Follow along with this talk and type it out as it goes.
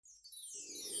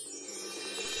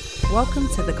Welcome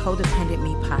to the Codependent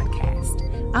Me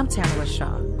podcast. I'm Tamara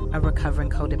Shaw, a recovering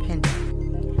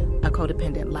codependent, a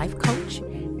codependent life coach,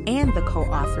 and the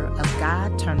co-author of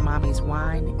God Turned Mommy's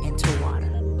Wine into Water.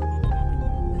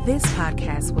 This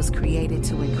podcast was created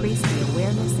to increase the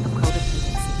awareness of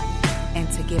codependency and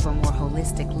to give a more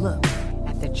holistic look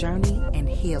at the journey and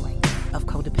healing of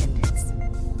codependence.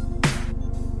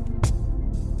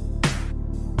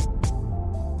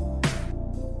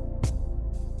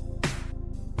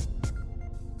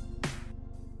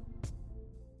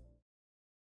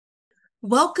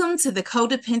 Welcome to the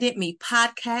Codependent Me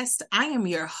podcast. I am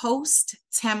your host,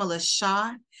 Tamara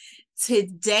Shaw.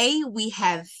 Today we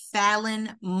have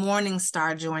Falyn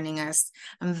Morningstar joining us.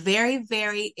 I'm very,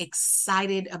 very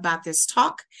excited about this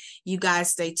talk. You guys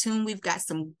stay tuned. We've got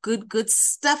some good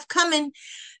stuff coming.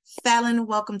 Falyn,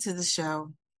 welcome to the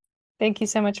show. Thank you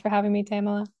so much for having me,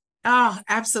 Tamara. Oh,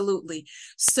 absolutely.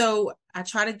 So I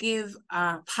try to give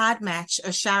Podmatch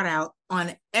a shout out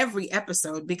on every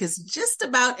episode because just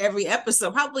about every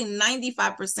episode, probably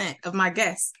 95% of my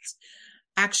guests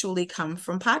actually come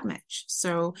from Podmatch.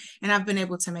 So, and I've been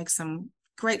able to make some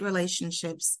great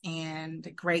relationships and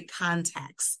great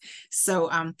contacts.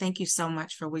 So thank you so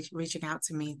much for reaching out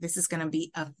to me. This is going to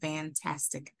be a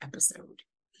fantastic episode.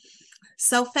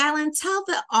 So Falyn, tell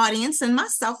the audience and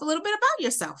myself a little bit about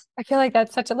yourself. I feel like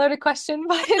that's such a loaded question,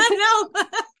 but I know.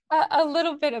 A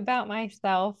little bit about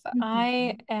myself. Mm-hmm.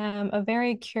 I am a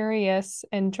very curious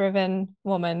and driven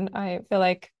woman. I feel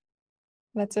like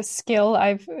that's a skill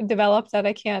I've developed that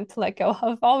I can't let go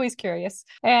of. Always curious.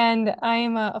 And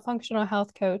I'm a functional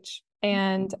health coach,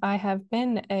 and I have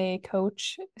been a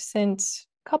coach since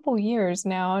a couple years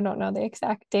now. I don't know the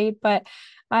exact date, but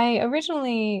I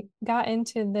originally got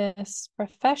into this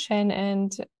profession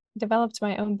and developed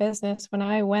my own business when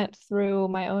I went through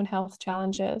my own health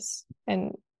challenges.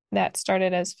 And that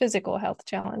started as physical health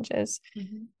challenges,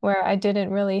 where I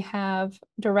didn't really have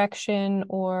direction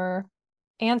or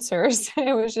answers.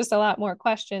 It was just a lot more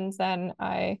questions than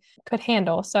I could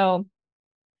handle. So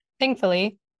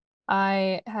thankfully,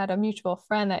 I had a mutual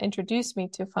friend that introduced me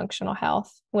to functional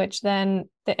health, which then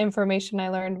the information I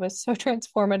learned was so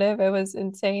transformative. It was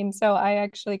insane. So I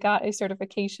actually got a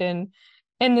certification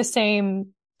in the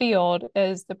same field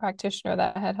as the practitioner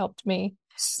that had helped me.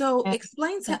 So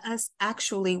explain to us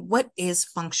actually, what is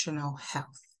functional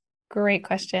health? Great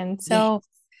question. So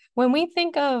when we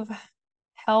think of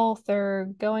health or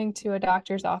going to a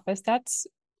doctor's office, that's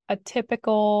a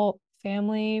typical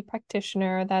family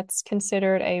practitioner that's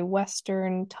considered a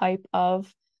Western type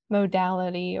of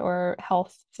modality or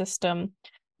health system.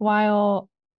 While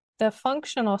the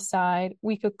functional side,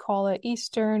 we could call it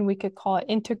Eastern, we could call it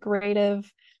integrative,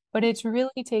 but it's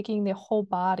really taking the whole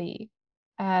body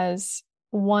as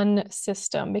one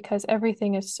system because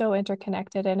everything is so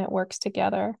interconnected and it works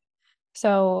together.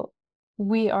 So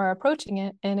we are approaching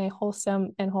it in a wholesome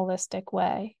and holistic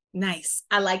way. Nice.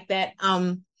 I like that.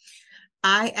 I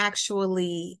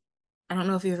don't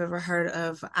know if you've ever heard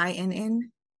of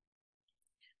INN.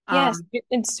 Yes,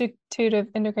 Institute of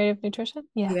Integrative Nutrition.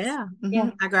 Yes. Yeah. Mm-hmm.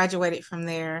 Yeah. I graduated from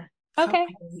there. Okay.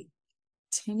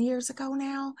 10 years ago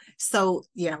now. So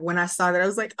yeah, when I saw that, I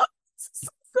was like, oh, so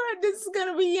good. This is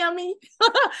going to be yummy.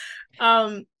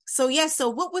 So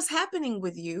what was happening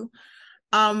with you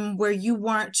where you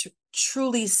weren't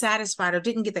truly satisfied or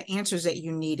didn't get the answers that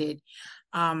you needed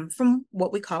from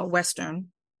what we call Western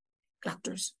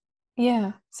doctors?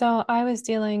 Yeah. So I was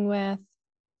dealing with,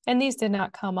 and these did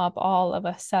not come up all of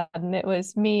a sudden. It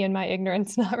was me and my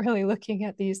ignorance not really looking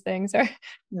at these things. Okay.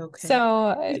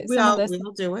 So we all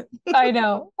do it. I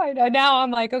know. Now I'm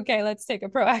like, okay, let's take a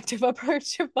proactive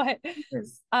approach. But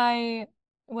I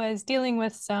was dealing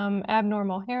with some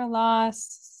abnormal hair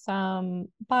loss, some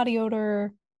body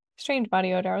odor, strange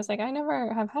body odor. I was like, I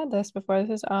never have had this before.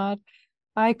 This is odd.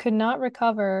 I could not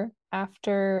recover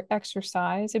after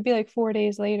exercise. It'd be like 4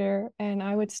 days later, and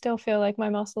I would still feel like my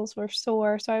muscles were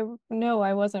sore. So I know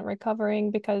I wasn't recovering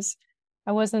because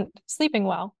I wasn't sleeping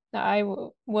well. I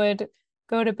would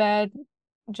go to bed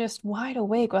just wide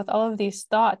awake with all of these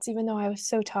thoughts, even though I was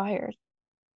so tired.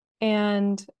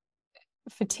 And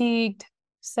fatigued,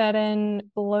 set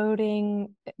in,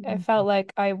 bloating. I felt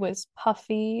like I was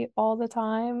puffy all the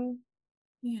time.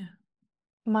 Yeah.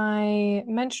 My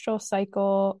menstrual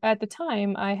cycle, at the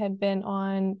time, I had been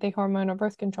on the hormonal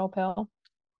birth control pill,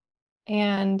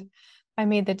 and I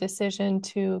made the decision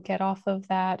to get off of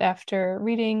that after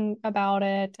reading about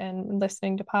it and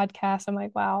listening to podcasts. I'm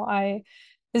like, wow,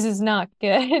 this is not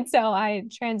good. So I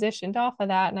transitioned off of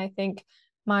that, and I think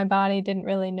my body didn't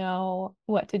really know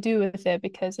what to do with it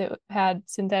because it had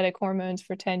synthetic hormones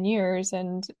for 10 years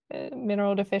and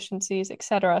mineral deficiencies,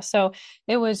 etc. So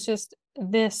it was just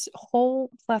this whole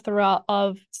plethora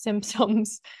of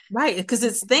symptoms. Right, because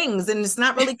it's things and it's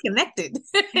not really connected.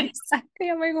 Exactly.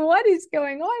 I'm like, what is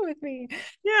going on with me?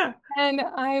 Yeah. And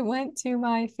I went to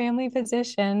my family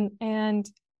physician, and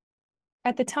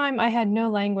at the time, I had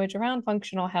no language around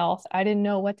functional health. I didn't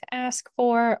know what to ask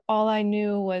for. All I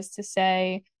knew was to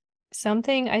say,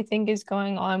 something I think is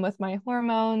going on with my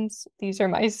hormones. These are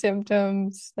my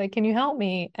symptoms. Like, can you help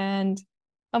me? And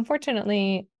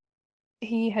unfortunately,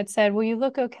 he had said, well, you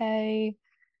look okay.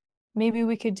 Maybe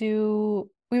we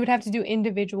would have to do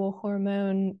individual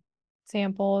hormone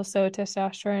samples, so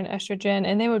testosterone, estrogen,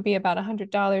 and they would be about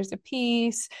 $100 a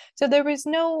piece. So there was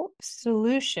no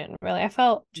solution really. I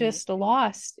felt Right. just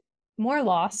lost, more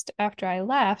lost after I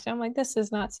left. I'm like, this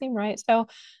does not seem right. So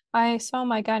I saw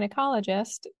my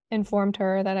gynecologist, informed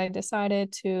her that I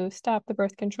decided to stop the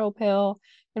birth control pill,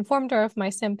 informed her of my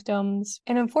symptoms.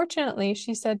 And unfortunately,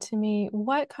 she said to me,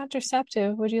 what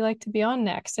contraceptive would you like to be on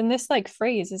next? And this like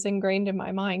phrase is ingrained in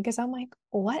my mind because I'm like,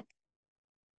 what?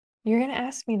 You're going to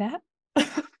ask me that?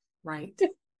 Right.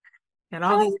 And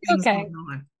all these things Okay. going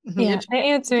on. You're Yeah, the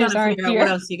trying answers to aren't figure out what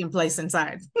here. else you can place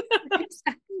inside.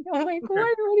 Exactly. I'm like, Okay.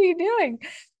 what are you doing?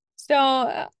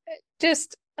 So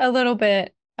just a little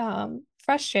bit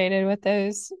frustrated with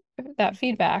that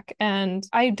feedback. And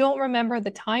I don't remember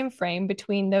the time frame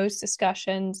between those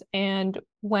discussions and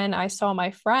when I saw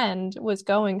my friend was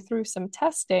going through some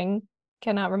testing.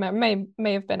 Cannot remember,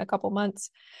 may have been a couple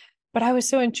months. But I was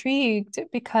so intrigued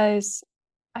because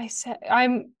I said,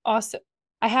 I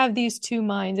have these two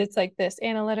minds. It's like this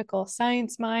analytical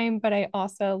science mind, but I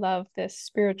also love this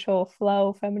spiritual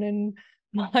flow, feminine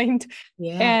mind.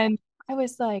 Yeah. And I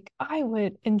was like, I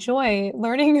would enjoy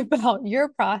learning about your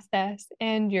process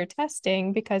and your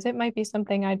testing because it might be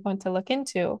something I'd want to look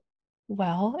into.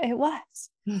 Well, it was.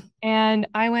 And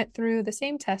I went through the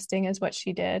same testing as what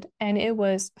she did, and it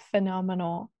was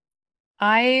phenomenal.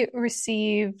 I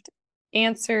received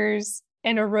answers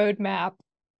and a roadmap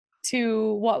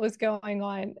to what was going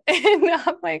on. And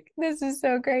I'm like, this is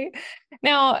so great.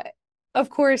 Now, of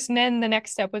course, then the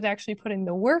next step was actually putting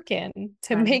the work in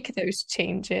to Right. make those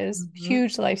changes, Hmm.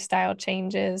 huge lifestyle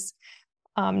changes,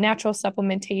 natural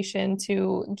supplementation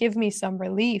to give me some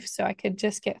relief so I could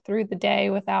just get through the day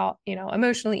without,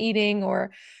 emotionally eating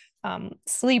or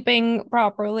sleeping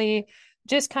properly,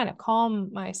 just kind of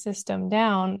calm my system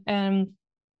down. And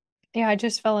yeah, I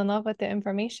just fell in love with the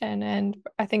information. And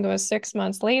I think it was 6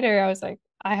 months later, I was like,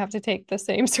 I have to take the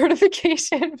same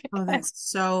certification Oh, because, that's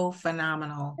so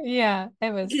phenomenal. yeah,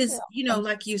 it was Because, awesome.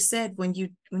 like you said, when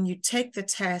you take the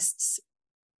tests,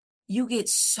 you get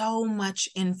so much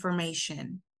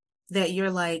information that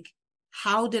you're like,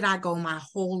 how did I go my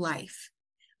whole life?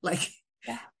 Like,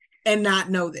 Yeah, and not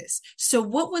know this. So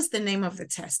what was the name of the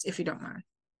test, if you don't mind?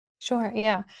 sure.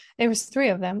 Yeah, it was three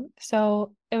of them.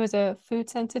 So it was a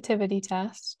food sensitivity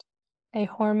test, a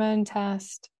hormone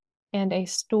test, and a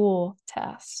stool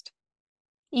test.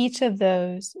 Each of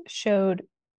those showed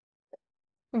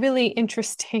really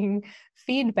interesting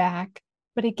feedback.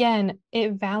 But again,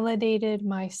 it validated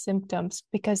my symptoms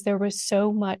because there was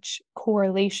so much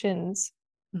correlations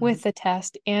Mhm. with the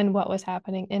test and what was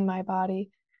happening in my body.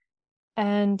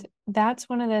 And that's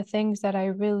one of the things that I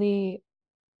really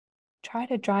try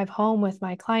to drive home with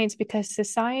my clients because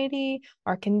society,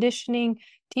 our conditioning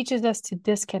teaches us to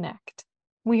disconnect.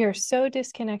 We are so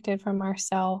disconnected from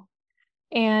ourselves,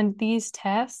 and these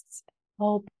tests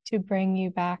help to bring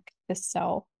you back the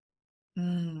self.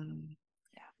 Mm,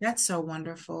 that's so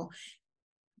wonderful.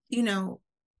 You know,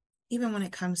 even when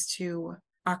it comes to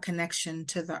our connection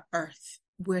to the earth,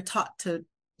 we're taught to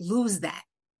lose that.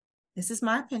 This is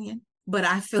my opinion, but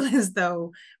I feel as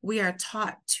though we are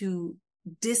taught to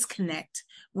disconnect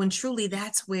when truly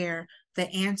that's where the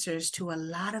answers to a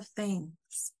lot of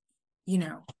things, you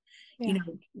know, Yeah.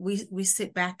 we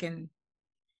sit back and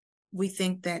we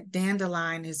think that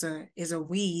dandelion is a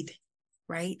weed,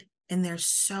 right? And there's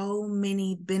so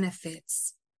many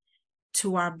benefits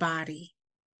to our body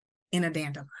in a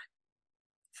dandelion.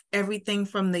 Everything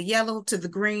from the yellow to the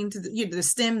green to the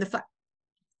stem,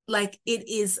 like it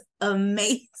is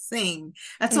amazing.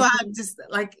 That's why I'm Mhm. just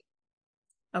like,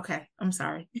 okay, I'm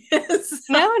sorry.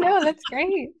 No, no, that's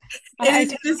great. I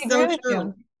It's totally just agree so with true.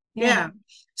 you. Yeah. Yeah.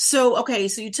 So, okay,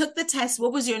 so you took the test.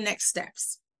 What was your next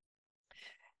steps?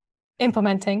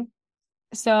 Implementing.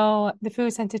 So the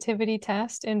food sensitivity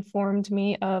test informed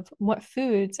me of what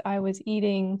foods I was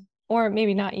eating, or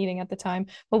maybe not eating at the time,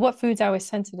 but what foods I was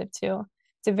sensitive to.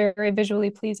 It's a very visually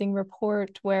pleasing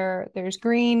report where there's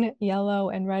green, yellow,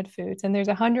 and red foods, and there's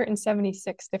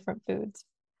 176 different foods.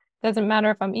 Doesn't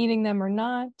matter if I'm eating them or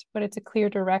not, but it's a clear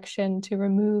direction to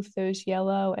remove those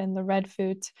yellow and the red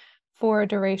foods for a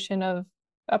duration of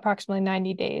approximately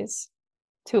 90 days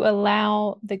to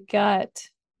allow the gut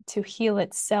to heal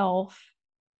itself.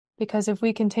 Because if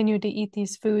we continue to eat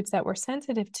these foods that we're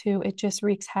sensitive to, it just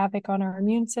wreaks havoc on our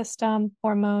immune system,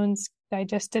 hormones,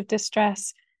 digestive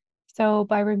distress. So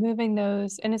by removing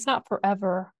those, and it's not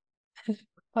forever,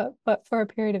 but for a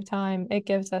period of time, it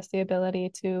gives us the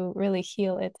ability to really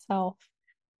heal itself.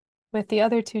 With the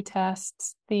other two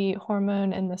tests, the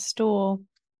hormone and the stool,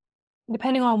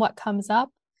 depending on what comes up,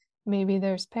 maybe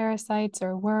there's parasites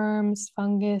or worms,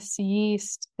 fungus,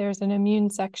 yeast. There's an immune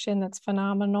section that's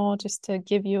phenomenal just to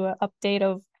give you an update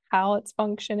of how it's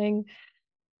functioning.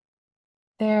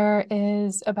 There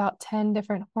is about 10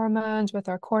 different hormones with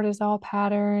our cortisol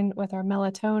pattern, with our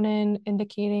melatonin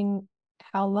indicating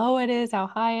how low it is, how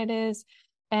high it is.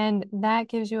 And that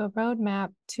gives you a roadmap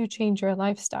to change your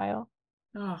lifestyle.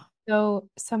 Oh, So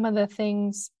some of the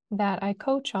things that I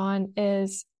coach on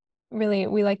is really,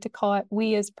 we like to call it,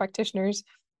 we as practitioners,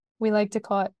 we like to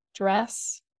call it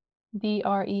DRESS,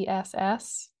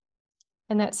 DRESS.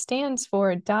 And that stands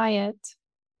for diet,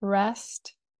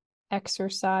 rest,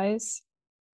 exercise,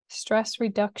 stress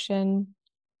reduction,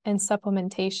 and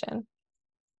supplementation.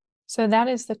 So that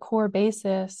is the core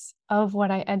basis of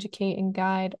what I educate and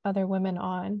guide other women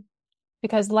on,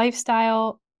 because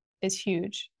lifestyle is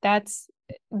huge. That's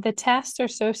the tests are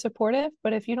so supportive,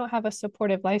 but if you don't have a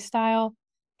supportive lifestyle,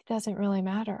 it doesn't really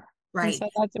matter. And right. so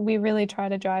we really try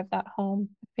to drive that home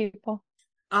with people.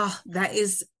 Oh,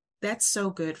 that's so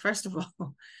good. First of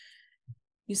all,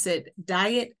 you said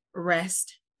diet,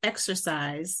 rest,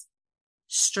 exercise,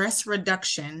 stress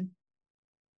reduction,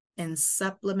 and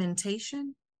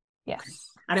supplementation. Okay. Yes.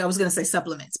 I was going to say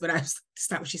supplements, but that's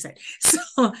not what she said.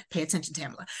 So pay attention,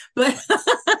 Tamala. But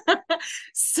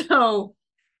so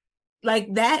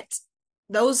like that,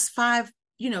 those five,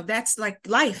 that's like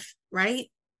life, right?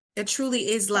 It truly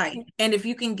is life. And if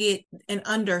you can get an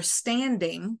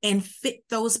understanding and fit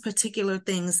those particular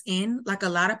things in, like a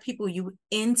lot of people,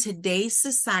 in today's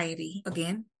society,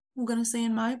 again, I'm going to say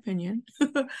in my opinion,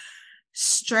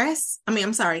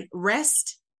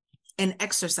 rest and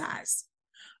exercise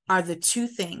are the two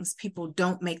things people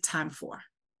don't make time for.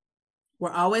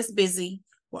 We're always busy.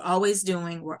 We're always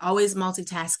doing. We're always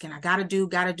multitasking. I gotta do,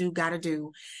 gotta do, gotta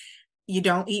do. You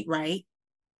don't eat right.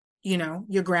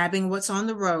 You're grabbing what's on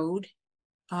the road,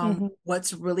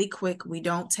 what's really quick. We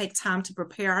don't take time to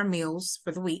prepare our meals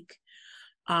for the week.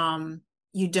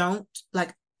 You don't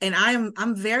like, and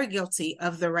I'm very guilty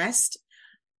of the rest.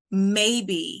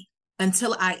 Maybe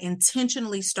until I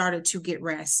intentionally started to get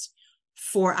rest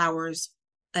 4 hours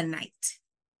a night.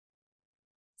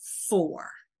 4.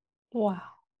 Wow.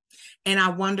 And I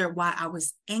wonder why I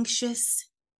was anxious,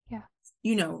 Yeah.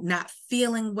 not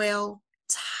feeling well,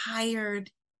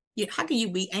 tired. How can you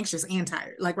be anxious and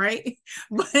tired? Like, right?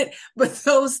 But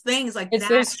those things like It's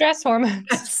those that. stress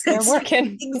hormones. They're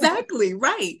working. Exactly,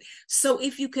 right. So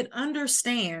if you could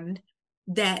understand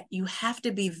that you have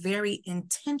to be very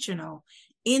intentional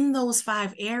in those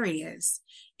 5 areas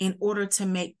in order to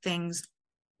make things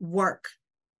work,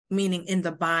 meaning in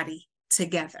the body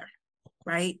together,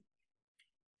 right?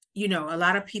 A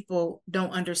lot of people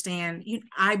don't understand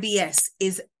IBS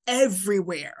is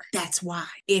everywhere. That's why.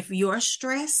 If you're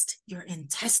stressed, your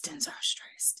intestines are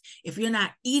stressed. If you're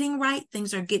not eating right,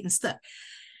 things are getting stuck.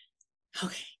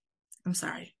 Okay, I'm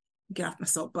sorry. Get off my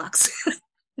soapbox.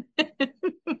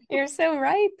 You're so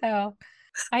right, though.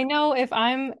 I know if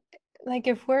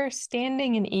we're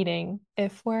standing and eating,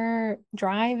 if we're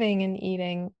driving and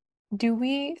eating, do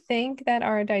we think that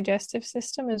our digestive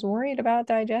system is worried about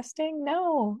digesting?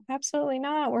 No, absolutely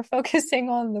not. We're focusing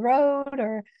on the road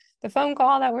or the phone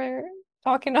call that we're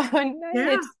talking on.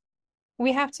 Yeah.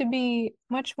 We have to be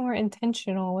much more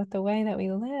intentional with the way that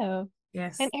we live,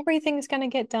 Yes. and everything's going to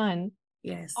get done.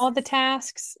 Yes. All the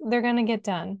tasks, they're going to get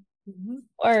done. Mm-hmm.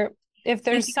 Or if Thank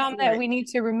there's you some for that it. we need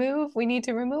to remove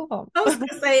them. I was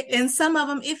gonna say, and some of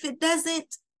them, if it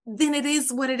doesn't, then it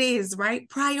is what it is, right?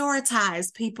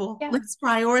 Prioritize, people. Yeah. Let's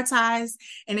prioritize.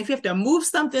 And if you have to move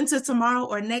something to tomorrow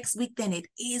or next week, then it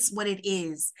is what it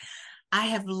is. I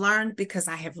have learned, because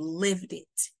I have lived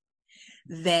it,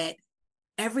 that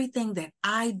everything that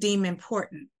I deem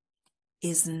important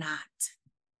is not.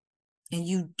 And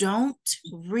you don't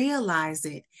realize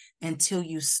it until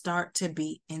you start to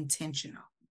be intentional.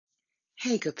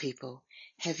 Hey, good people.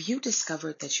 Have you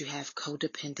discovered that you have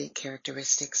codependent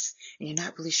characteristics and you're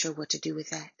not really sure what to do with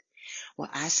that? Well,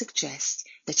 I suggest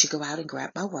that you go out and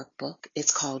grab my workbook.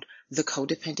 It's called The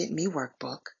Codependent Me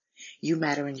Workbook. You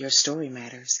Matter and Your Story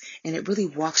Matters. And it really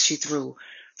walks you through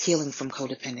healing from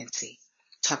codependency.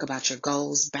 Talk about your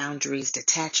goals, boundaries,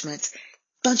 detachments,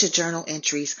 bunch of journal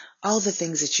entries, all the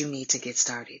things that you need to get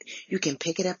started. You can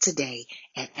pick it up today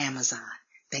at Amazon.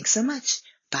 Thanks so much.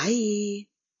 Bye.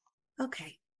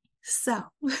 Okay. So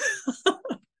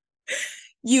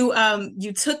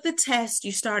you took the test,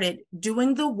 you started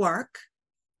doing the work.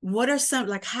 What are some,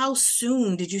 like, how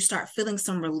soon did you start feeling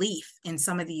some relief in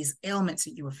some of these ailments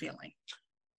that you were feeling?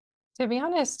 To be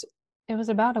honest, it was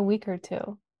about a week or two.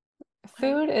 Okay.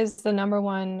 Food is the number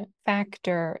one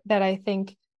factor that I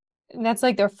think that's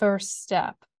like their first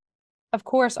step. Of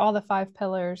course, all the five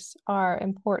pillars are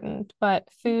important, but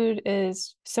food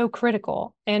is so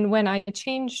critical. And when I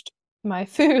changed my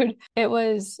food, it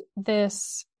was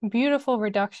this beautiful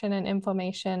reduction in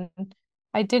inflammation.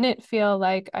 I didn't feel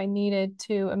like I needed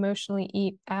to emotionally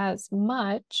eat as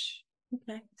much,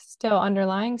 Okay. still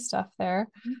underlying stuff there.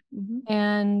 Mm-hmm.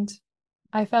 And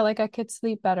I felt like I could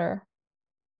sleep better.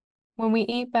 When we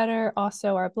eat better,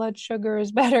 also our blood sugar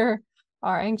is better,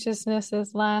 our anxiousness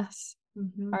is less,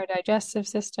 Mm-hmm. our digestive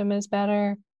system is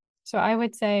better. So I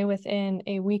would say within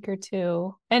a week or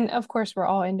two, and of course we're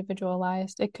all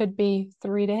individualized. It could be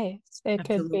 3 days, it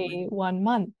could Absolutely. be 1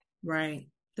 month. Right.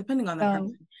 Depending on the So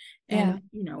person yeah.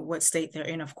 and, what state they're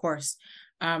in, of course.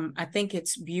 I think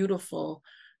it's beautiful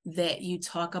that you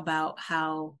talk about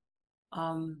how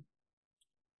um,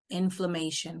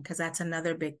 inflammation, because that's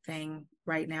another big thing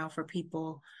right now for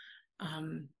people.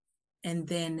 Um, and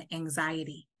then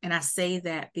anxiety. And I say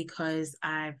that because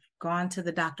I've gone to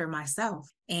the doctor myself.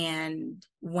 And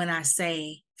when I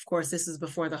say, of course, this is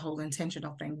before the whole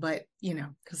intentional thing, but,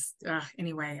 because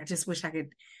anyway, I just wish I could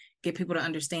get people to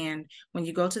understand when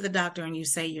you go to the doctor and you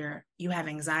say you have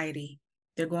anxiety,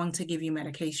 they're going to give you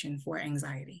medication for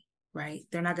anxiety, right?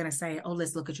 They're not going to say, oh,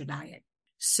 let's look at your diet.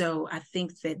 So I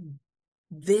think that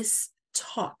this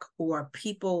talk, or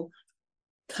people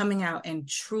coming out and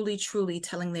truly, truly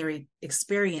telling their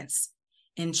experience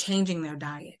in changing their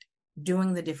diet,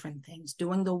 doing the different things,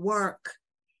 doing the work,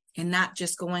 and not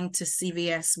just going to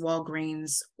CVS,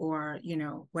 Walgreens, or,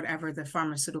 whatever the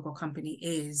pharmaceutical company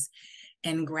is,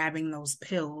 and grabbing those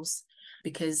pills,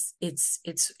 because it's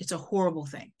a horrible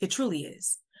thing. It truly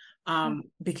is.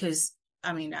 Because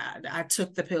I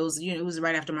took the pills, it was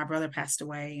right after my brother passed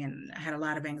away, and I had a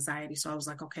lot of anxiety. So I was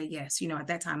like, okay, yes, at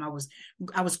that time I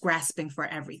was grasping for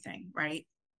everything, right?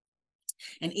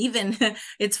 And even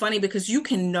it's funny because you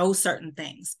can know certain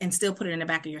things and still put it in the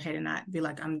back of your head and not be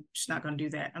like, I'm just not going to do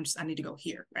that. I need to go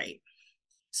here, right?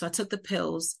 So I took the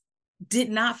pills, did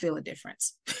not feel a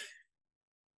difference.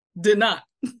 Did not.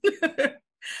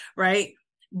 Right?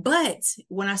 But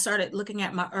when I started looking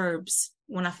at my herbs,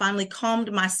 when I finally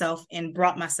calmed myself and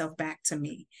brought myself back to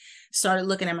me, started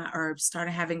looking at my herbs,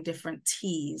 started having different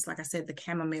teas. Like I said, the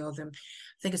chamomile, I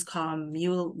think it's called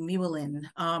mullein.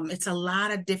 It's a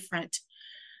lot of different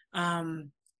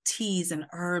teas and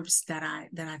herbs that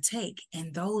I take.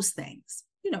 And those things,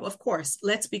 of course,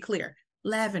 let's be clear,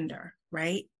 lavender,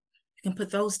 right? You can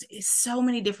put those, so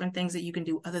many different things that you can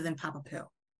do other than pop a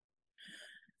pill.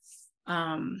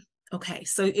 Okay,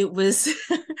 so it was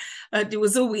it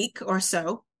was a week or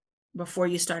so before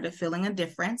you started feeling a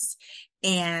difference,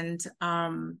 and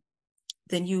then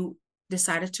you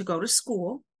decided to go to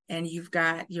school, and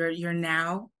you're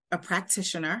now a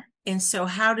practitioner. And so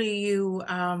how do you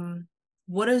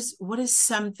what is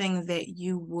something that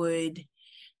you would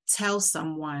tell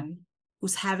someone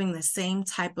who's having the same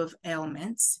type of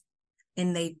ailments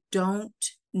and they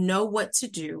don't know what to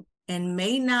do and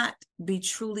may not be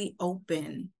truly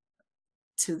open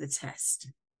to the test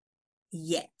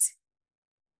yet?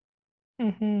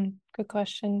 Good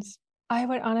questions. I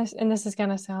would and this is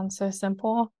gonna sound so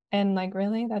simple and like,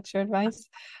 really, that's your advice?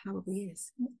 Probably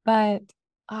is. But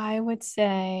I would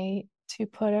say to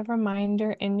put a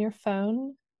reminder in your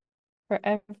phone for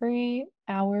every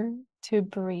hour to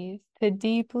breathe, to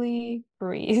deeply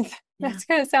breathe. Yeah. That's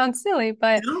gonna sound silly,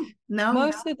 but No.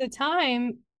 most of the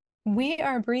time we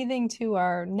are breathing to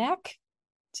our neck,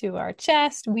 to our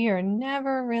chest. We are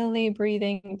never really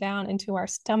breathing down into our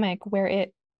stomach, where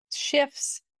it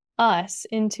shifts us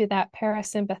into that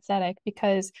parasympathetic,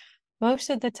 because most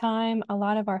of the time, a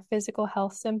lot of our physical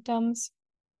health symptoms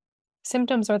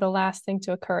are the last thing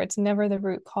to occur. It's never the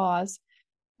root cause.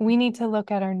 We need to look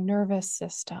at our nervous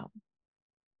system.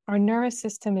 Our nervous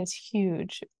system is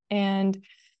huge. And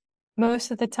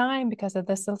most of the time, because of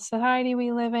the society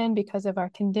we live in, because of our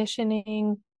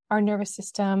conditioning, our nervous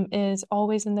system is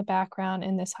always in the background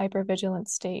in this hypervigilant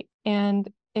state. And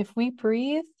if we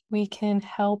breathe we can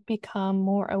help become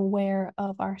more aware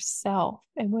of ourself.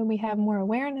 And when we have more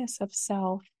awareness of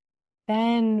self,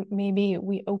 then maybe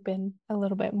we open a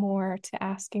little bit more to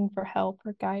asking for help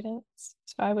or guidance.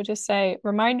 So I would just say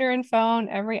reminder and phone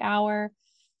every hour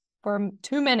for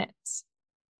 2 minutes.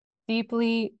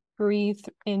 Deeply breathe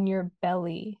in your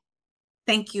belly.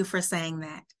 Thank you for saying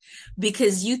that,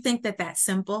 because you think that that's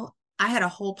simple. I had a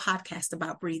whole podcast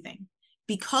about breathing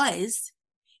because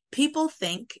people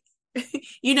think,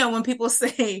 when people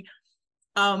say,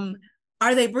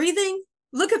 are they breathing?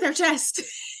 Look at their chest.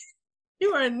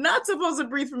 You are not supposed to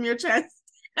breathe from your chest.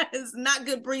 That is not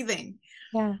good breathing.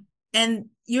 Yeah. And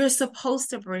you're supposed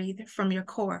to breathe from your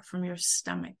core, from your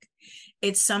stomach.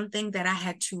 It's something that I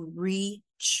had to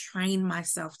retrain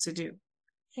myself to do.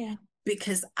 Yeah.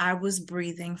 Because I was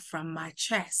breathing from my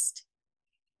chest,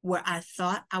 where I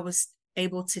thought I was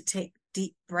able to take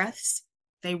deep breaths.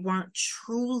 They weren't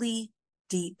truly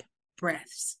deep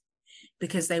breaths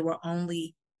because they were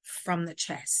only from the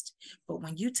chest. But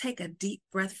when you take a deep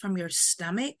breath from your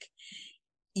stomach,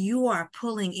 you are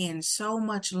pulling in so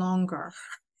much longer.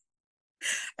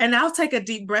 And I'll take a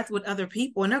deep breath with other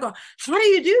people and they'll go, how do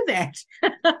you do that?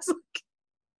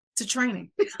 It's a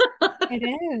training. It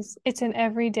is. It's an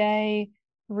everyday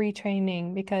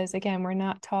retraining because, again, we're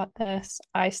not taught this.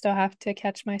 I still have to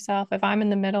catch myself. If I'm in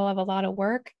the middle of a lot of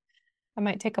work, I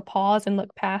might take a pause and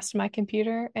look past my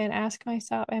computer and ask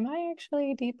myself, am I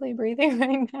actually deeply breathing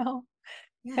right now?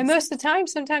 Yes. And most of the time,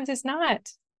 sometimes it's not.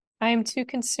 I am too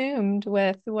consumed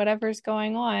with whatever's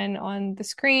going on the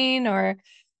screen or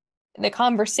the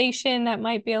conversation that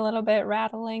might be a little bit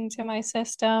rattling to my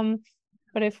system.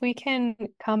 But if we can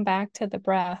come back to the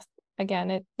breath,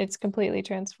 again, it's completely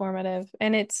transformative.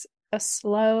 And it's a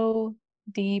slow,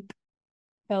 deep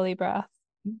belly breath.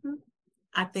 Mm-hmm.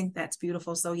 I think that's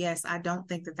beautiful. So yes, I don't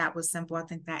think that was simple. I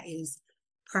think that is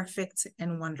perfect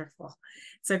and wonderful.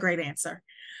 It's a great answer.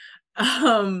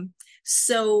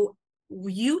 So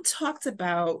you talked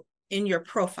about in your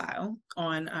profile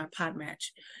on Podmatch,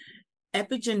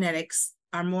 epigenetics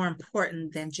are more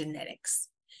important than genetics.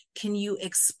 Can you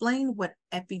explain what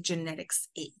epigenetics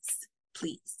is,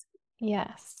 please?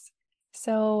 Yes.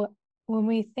 So when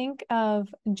we think of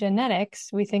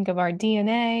genetics, we think of our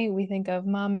DNA, we think of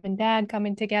mom and dad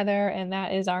coming together, and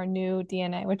that is our new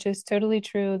DNA, which is totally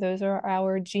true. Those are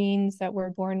our genes that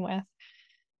we're born with.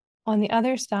 On the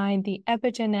other side, the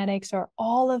epigenetics are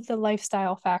all of the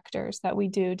lifestyle factors that we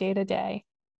do day to day.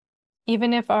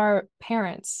 Even if our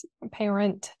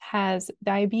parent has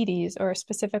diabetes or a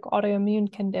specific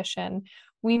autoimmune condition,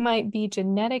 we might be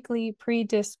genetically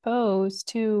predisposed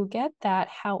to get that.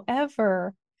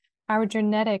 However, our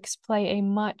genetics play a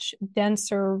much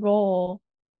denser role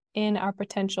in our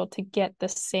potential to get the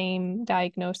same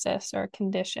diagnosis or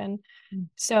condition.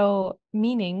 So,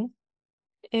 meaning,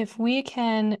 if we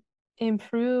can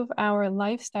improve our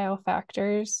lifestyle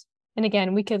factors, and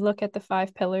again, we could look at the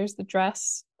 5 pillars, the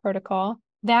DRESS protocol,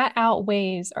 that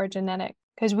outweighs our genetic,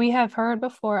 because we have heard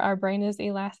before our brain is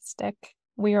elastic.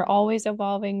 We are always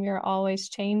evolving, we are always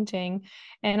changing.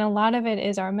 And a lot of it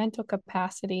is our mental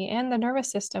capacity and the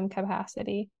nervous system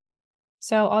capacity.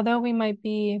 So although we might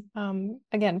be,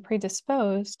 again,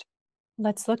 predisposed,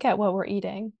 let's look at what we're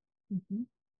eating.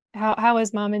 Mm-hmm. How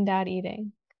is mom and dad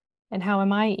eating? And how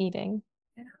am I eating?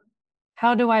 Yeah.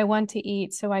 How do I want to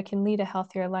eat so I can lead a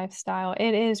healthier lifestyle?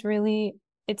 It is really,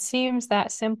 it seems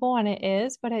that simple, and it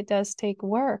is, but it does take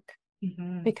work.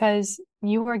 Mm-hmm. Because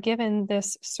you are given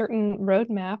this certain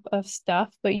roadmap of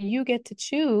stuff, but you get to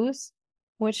choose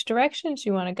which directions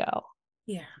you want to go.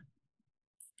 Yeah.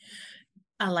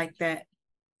 I like that.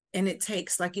 And it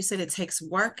takes, like you said, it takes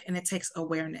work and it takes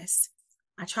awareness.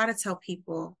 I try to tell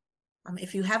people,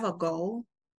 if you have a goal,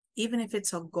 even if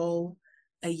it's a goal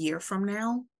a year from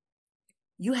now,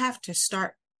 you have to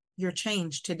start your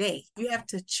change today. You have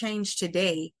to change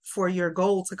today for your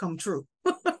goal to come true,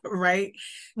 right?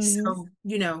 Mm-hmm. So,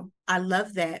 I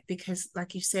love that because,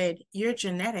 like you said, your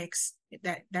genetics,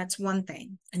 that's one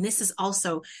thing. And this is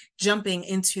also jumping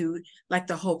into like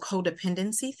the whole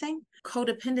codependency thing.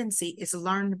 Codependency is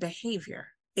learned behavior.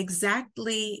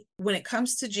 Exactly. When it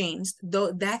comes to genes,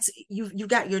 though, that's you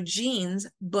got your genes,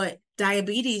 but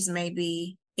diabetes may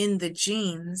be in the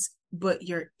genes, but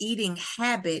your eating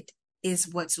habit is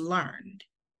what's learned.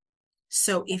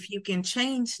 So if you can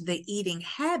change the eating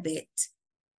habit,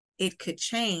 it could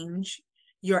change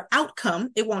your outcome.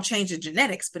 It won't change the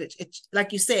genetics, but it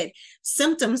like you said,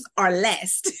 symptoms are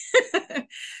less.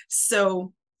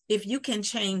 So if you can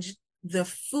change the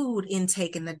food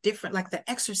intake and the different, like the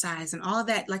exercise and all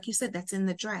that, like you said, that's in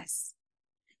the dress,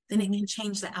 then it can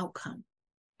change the outcome.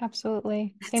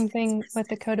 Absolutely. That's Same thing with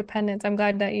the specific. codependence. I'm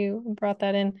glad that you brought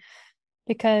that in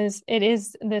because it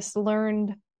is this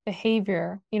learned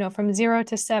behavior. From 0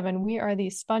 to 7, we are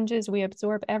these sponges, we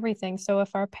absorb everything. So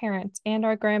if our parents and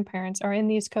our grandparents are in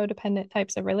these codependent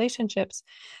types of relationships,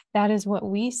 that is what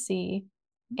we see.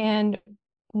 And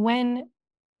when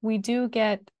we do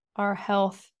get our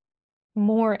health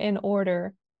more in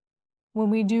order, when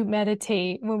we do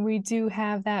meditate, when we do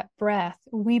have that breath,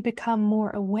 we become more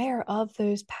aware of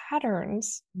those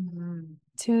patterns Mm-hmm.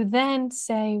 to then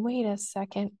say, wait a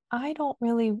second, I don't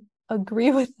really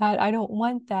agree with that. I don't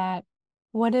want that.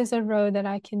 What is a road that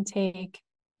I can take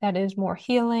that is more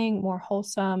healing, more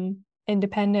wholesome,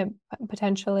 independent,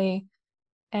 potentially?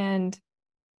 And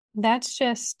that's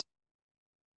just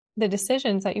the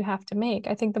decisions that you have to make.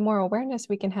 I think the more awareness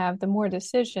we can have, the more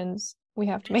decisions we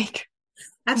have to make.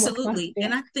 More Absolutely.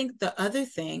 And conscious. I think the other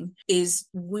thing is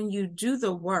when you do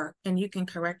the work, and you can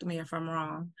correct me if I'm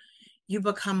wrong, you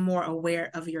become more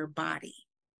aware of your body.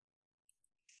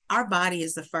 Our body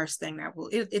is the first thing that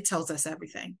it tells us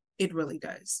everything. It really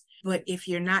does. But if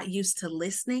you're not used to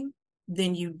listening,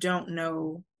 then you don't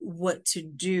know what to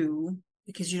do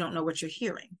because you don't know what you're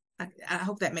hearing. I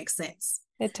hope that makes sense.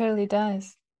 It totally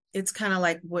does. It's kind of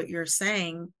like what you're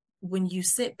saying. When you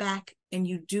sit back and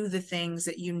you do the things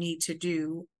that you need to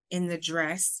do in the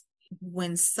dress,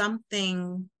 when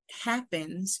something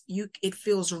happens, it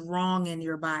feels wrong in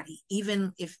your body.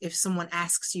 Even if someone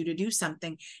asks you to do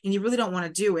something and you really don't want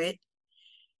to do it,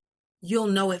 you'll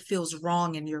know it feels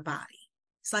wrong in your body.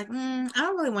 It's like, I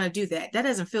don't really want to do that. That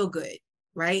doesn't feel good,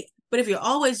 right? But if you're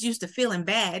always used to feeling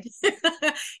bad,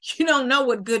 you don't know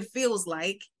what good feels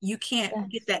like. You can't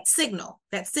get Yes. that signal.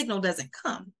 That signal doesn't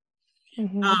come.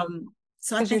 Mm-hmm.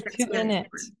 So I Because you're think that's too very in it.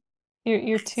 important.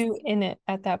 You're too in it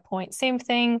at that point. Same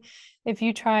thing if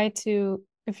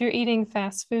you're eating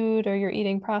fast food or you're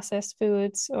eating processed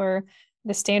foods or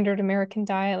the standard American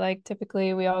diet, like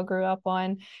typically we all grew up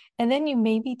on, and then you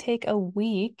maybe take a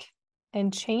week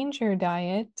and change your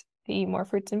diet to eat more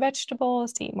fruits and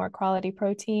vegetables, to eat more quality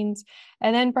proteins,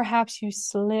 and then perhaps you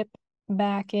slip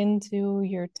back into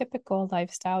your typical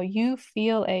lifestyle, you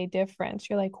feel a difference.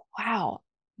 You're like, wow,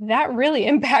 that really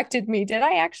impacted me. Did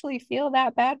I actually feel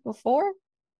that bad before?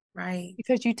 Right.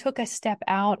 Because you took a step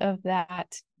out of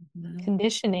that Mhm.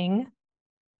 conditioning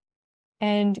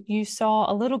and you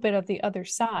saw a little bit of the other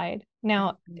side.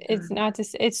 Now, it's not to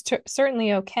it's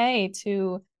certainly okay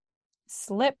to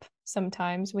slip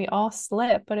sometimes. We all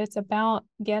slip, but it's about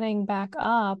getting back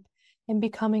up and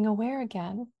becoming aware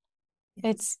again.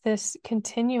 Yes. It's this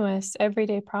continuous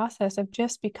everyday process of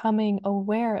just becoming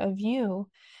aware of you.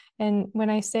 And when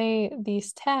I say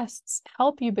these tests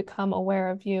help you become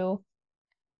aware of you,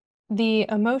 the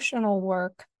emotional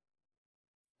work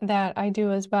that I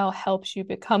do as well helps you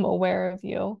become aware of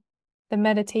you. The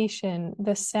meditation,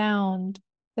 the sound,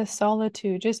 the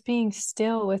solitude, just being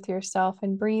still with yourself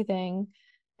and breathing,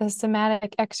 the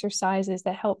somatic exercises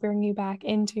that help bring you back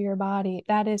into your body,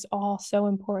 that is all so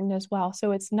important as well.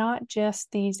 So it's not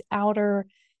just these outer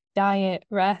diet,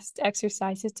 rest,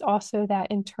 exercise, it's also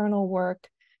that internal work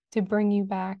to bring you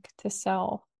back to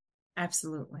self.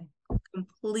 Absolutely.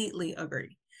 Completely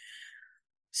agree.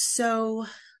 So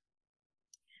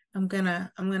I'm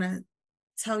gonna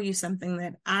tell you something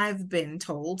that I've been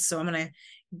told. So I'm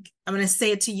gonna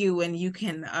say it to you, and you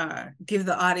can give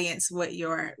the audience what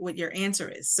your answer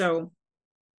is. So,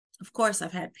 of course,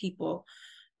 I've had people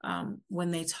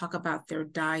when they talk about their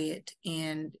diet,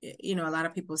 and a lot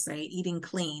of people say eating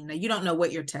clean. Now, you don't know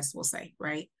what your test will say,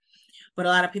 right? But a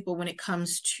lot of people, when it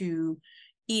comes to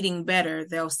eating better,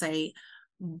 they'll say,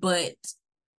 but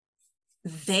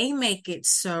they make it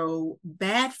so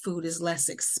bad food is less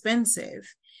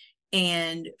expensive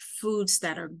and foods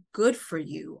that are good for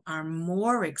you are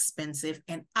more expensive,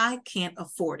 and I can't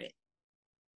afford it.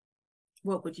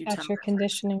 What would you tell That's your that person?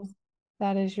 conditioning.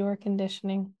 That is your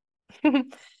conditioning. Yeah.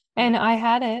 And I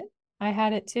had it. I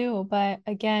had it too. But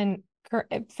again, for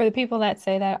the people that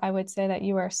say that, I would say that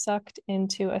you are sucked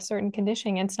into a certain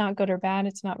conditioning. And it's not good or bad.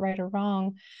 It's not right or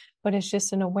wrong, but it's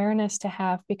just an awareness to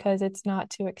have because it's not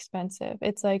too expensive.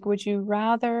 It's like, would you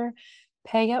rather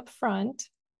pay up front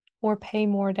or pay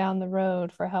more down the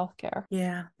road for healthcare?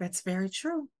 Yeah, that's very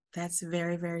true. That's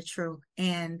very, very true.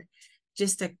 And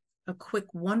just a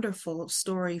quick, wonderful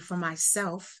story for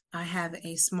myself. I have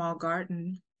a small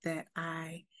garden that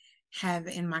I have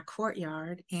in my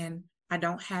courtyard, and I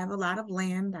don't have a lot of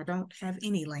land. I don't have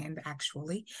any land,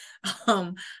 actually.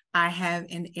 Um, I have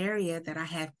an area that I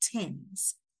have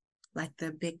tins, like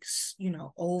the big,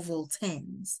 oval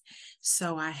tins.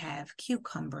 So I have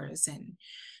cucumbers and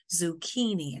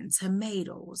zucchini and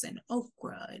tomatoes and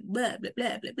okra and blah, blah,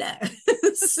 blah, blah, blah.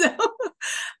 So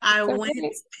I So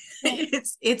went, great. Yeah.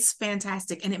 it's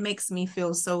fantastic and it makes me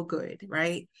feel so good,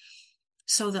 right?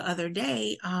 So the other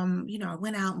day, I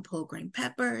went out and pulled green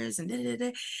peppers and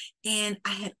and I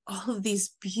had all of these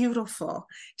beautiful,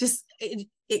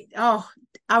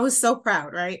 I was so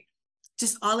proud, right?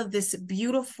 Just all of this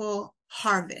beautiful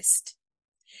harvest.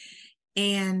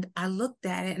 And I looked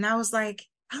at it and I was like,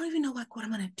 I don't even know like what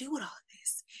I'm gonna do with all of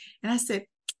this. And I said,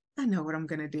 I know what I'm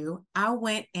gonna do. I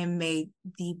went and made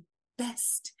the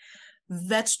best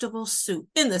vegetable soup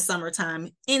in the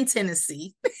summertime in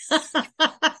Tennessee.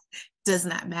 Does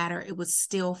not matter. It was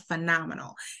still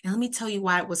phenomenal. And let me tell you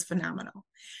why it was phenomenal.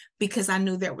 Because I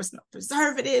knew there was no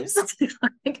preservatives,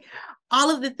 like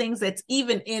all of the things that's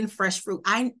even in fresh fruit.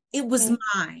 It was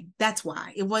mine. That's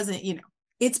why. It wasn't,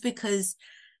 it's because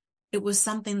it was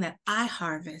something that I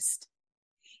harvest.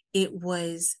 It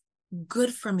was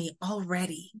good for me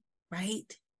already,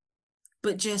 right?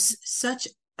 But just such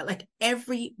like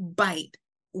every bite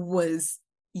was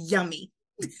yummy.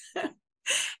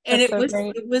 And That's so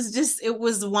great. it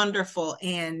was wonderful.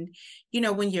 And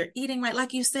when you're eating right,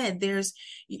 like you said, there's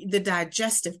the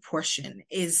digestive portion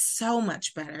is so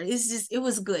much better. It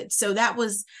was good. So that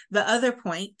was the other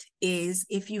point, is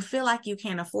if you feel like you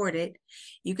can't afford it,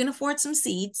 you can afford some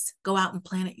seeds. Go out and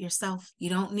plant it yourself.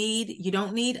 You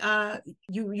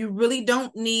really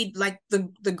don't need like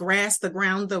the grass, the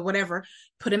ground, the whatever.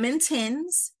 Put them in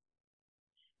tins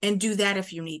and do that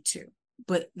if you need to.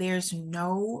 But there's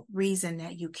no reason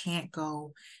that you can't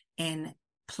go and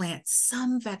plant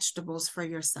some vegetables for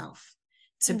yourself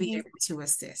to be able to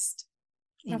assist.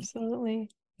 Absolutely.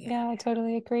 Yeah. Yeah, I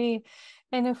totally agree.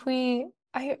 And I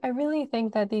really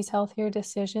think that these healthier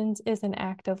decisions is an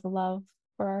act of love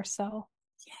for ourselves.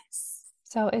 Yes.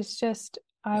 So it's just,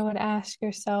 I would ask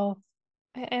yourself,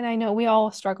 and I know we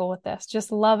all struggle with this,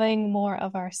 just loving more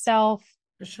of ourself,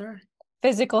 For sure.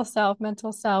 physical self,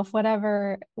 mental self,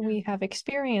 whatever we have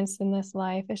experienced in this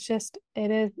life.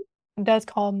 It does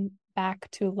call back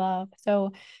to love.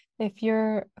 So if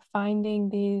you're finding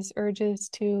these urges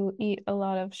to eat a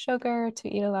lot of sugar, to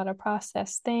eat a lot of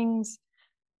processed things,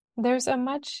 there's a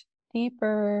much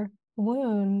deeper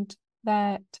wound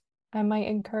that I might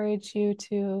encourage you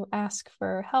to ask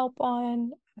for help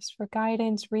on, ask for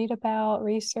guidance, read about,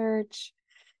 research,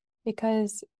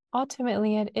 because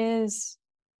ultimately it is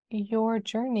your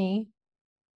journey,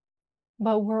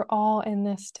 but we're all in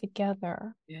this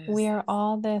together. Yes. We are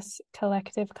all this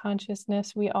collective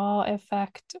consciousness. We all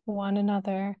affect one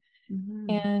another. Mm-hmm.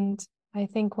 And I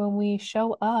think when we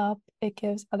show up, it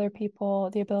gives other people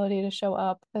the ability to show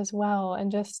up as well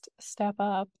and just step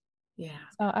up. Yeah.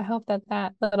 So I hope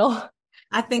that little.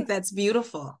 I think that's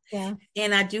beautiful. Yeah.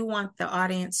 And I do want the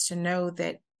audience to know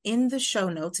that in the show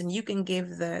notes, and you can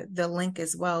give the link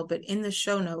as well, but in the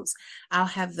show notes, I'll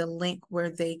have the link where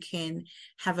they can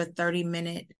have a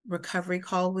 30-minute recovery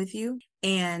call with you.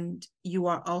 And you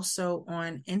are also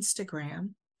on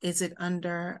Instagram. Is it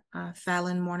under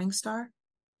Falyn Morningstar?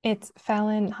 It's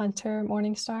Falyn Hunter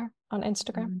Morningstar on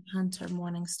Instagram. Hunter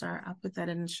Morningstar. I'll put that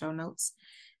in the show notes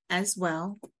as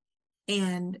well.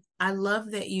 And I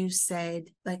love that you said,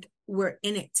 like, we're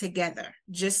in it together.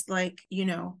 Just like,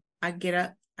 I get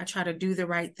up, I try to do the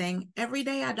right thing. Every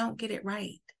day I don't get it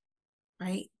right.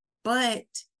 Right. But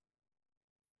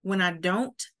when I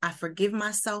don't, I forgive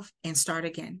myself and start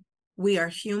again. We are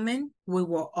human. We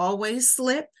will always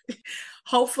slip.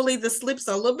 Hopefully the slips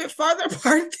are a little bit farther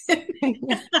apart than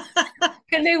Yeah.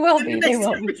 And they will be. They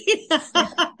will be.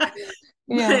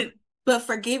 Yeah. But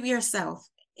forgive yourself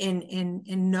and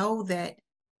know that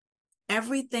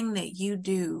everything that you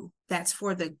do that's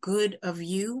for the good of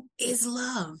you is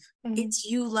love. Mhm. It's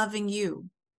you loving you.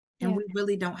 And Yeah. we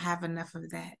really don't have enough of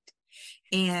that.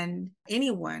 And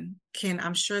anyone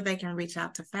I'm sure they can reach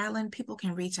out to Falyn. People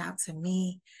can reach out to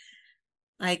me.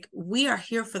 Like, we are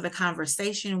here for the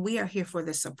conversation. We are here for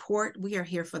the support. We are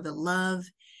here for the love.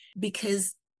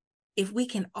 Because if we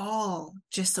can all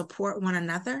just support one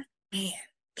another, man,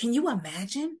 can you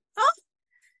imagine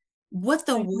what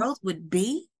the world would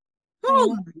be?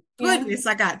 Oh my goodness,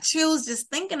 I got chills just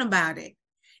thinking about it.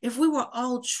 If we were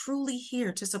all truly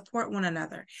here to support one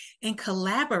another and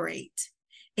collaborate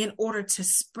in order to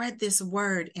spread this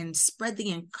word and spread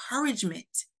the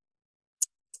encouragement.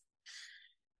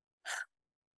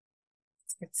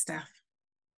 It's good stuff.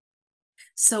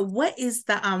 So what's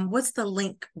the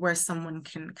link where someone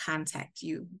can contact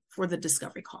you for the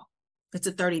discovery call? It's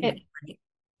a 30-minute, right?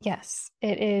 Yes,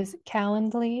 it is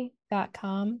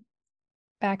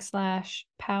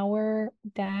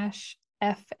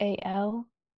calendly.com/power-FAL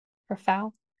for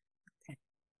FAL. Okay.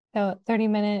 So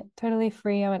 30-minute, totally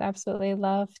free. I would absolutely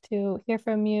love to hear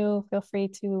from you. Feel free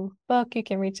to book. You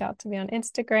can reach out to me on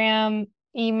Instagram,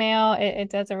 email. It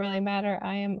doesn't really matter.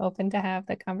 I am open to have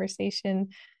the conversation.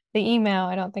 The email,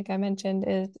 I don't think I mentioned,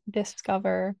 is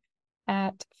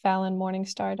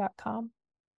discover@falynmorningstar.com.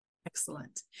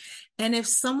 Excellent. And if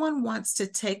someone wants to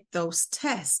take those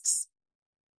tests,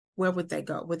 where would they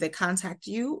go? Would they contact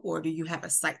you, or do you have a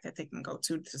site that they can go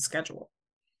to schedule?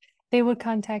 They would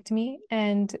contact me.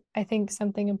 And I think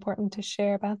something important to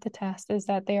share about the test is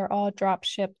that they are all drop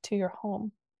shipped to your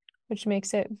home, which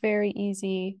makes it very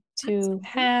easy to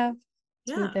have,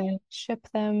 to then ship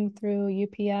them through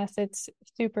UPS. It's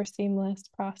super seamless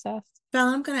process. Val,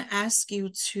 I'm going to ask you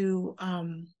to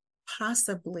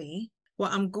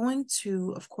I'm going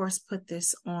to, of course, put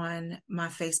this on my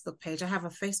Facebook page. I have a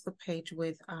Facebook page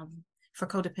with for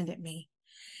Codependent Me.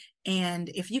 And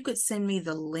if you could send me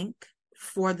the link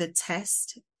for the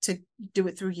test to do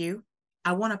it through you,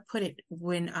 I want to put it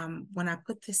when I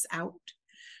put this out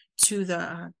to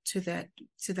that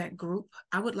group.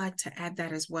 I would like to add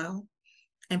that as well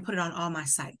and put it on all my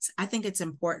sites. I think it's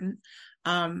important.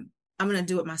 I'm going to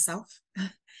do it myself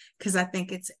because I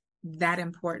think it's that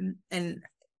important. And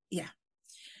yeah,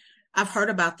 I've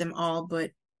heard about them all, but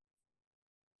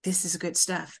this is good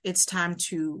stuff. It's time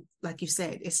to, like you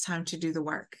said, it's time to do the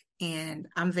work. And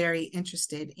I'm very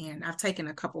interested in, I've taken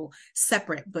a couple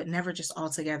separate, but never just all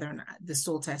together. And the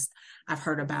stool test I've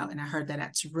heard about, and I heard that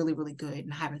that's really, really good.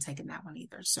 And I haven't taken that one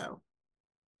either. So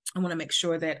I want to make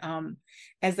sure that,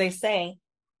 as they say,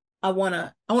 I want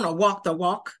to walk the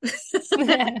walk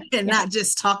and not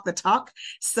just talk the talk.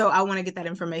 So I want to get that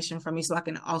information from you so I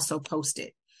can also post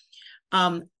it.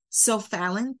 So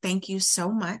Falyn, thank you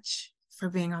so much for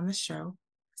being on the show.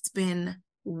 It's been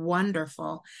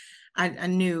wonderful. I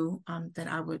knew that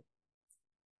I would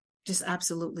just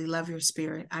absolutely love your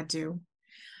spirit. I do.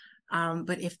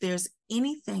 But if there's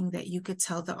anything that you could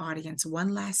tell the audience,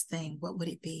 one last thing, what would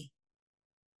it be?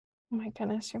 Oh my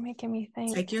goodness, you're making me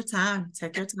think. Take your time.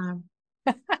 Take your time.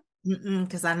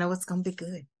 Because I know it's going to be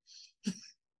good.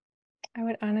 I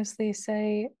would honestly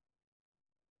say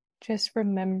just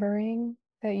remembering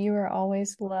that you are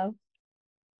always loved.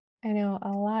 I know a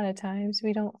lot of times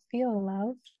we don't feel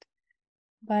loved,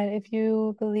 but if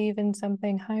you believe in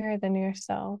something higher than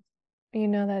yourself, you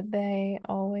know that they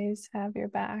always have your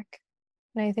back.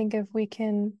 And I think if we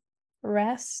can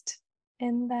rest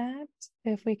in that,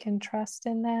 if we can trust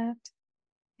in that,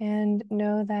 and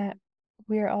know that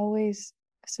we're always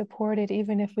supported,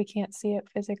 even if we can't see it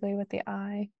physically with the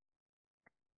eye,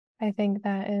 I think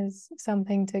that is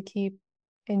something to keep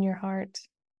in your heart.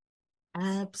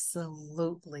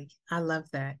 Absolutely. I love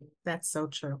that. That's so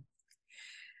true.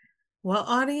 Well,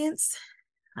 audience,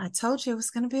 I told you it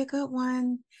was going to be a good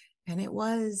one, and it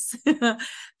was.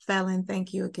 Falyn,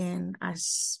 thank you again. I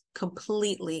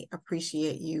completely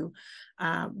appreciate you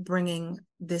bringing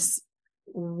this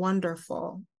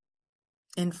wonderful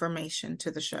information to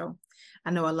the show.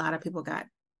 I know a lot of people got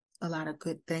a lot of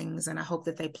good things, and I hope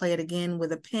that they play it again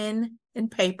with a pen and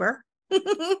paper.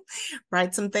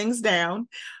 Write some things down.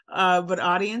 But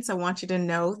audience, I want you to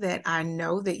know that I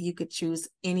know that you could choose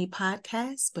any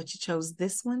podcast, but you chose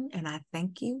this one, and I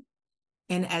thank you.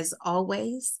 And as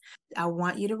always, I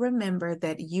want you to remember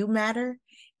that you matter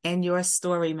and your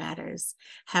story matters.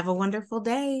 Have a wonderful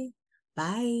day.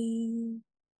 Bye.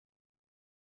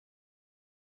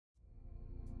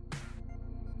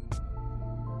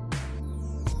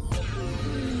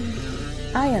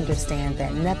 I understand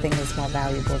that nothing is more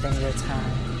valuable than your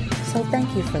time, so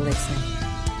thank you for listening.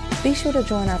 Be sure to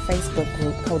join our Facebook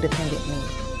group, Codependent Me,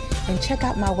 and check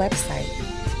out my website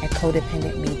at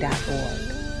codependentme.org.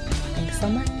 Thanks so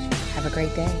much. Have a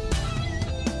great day.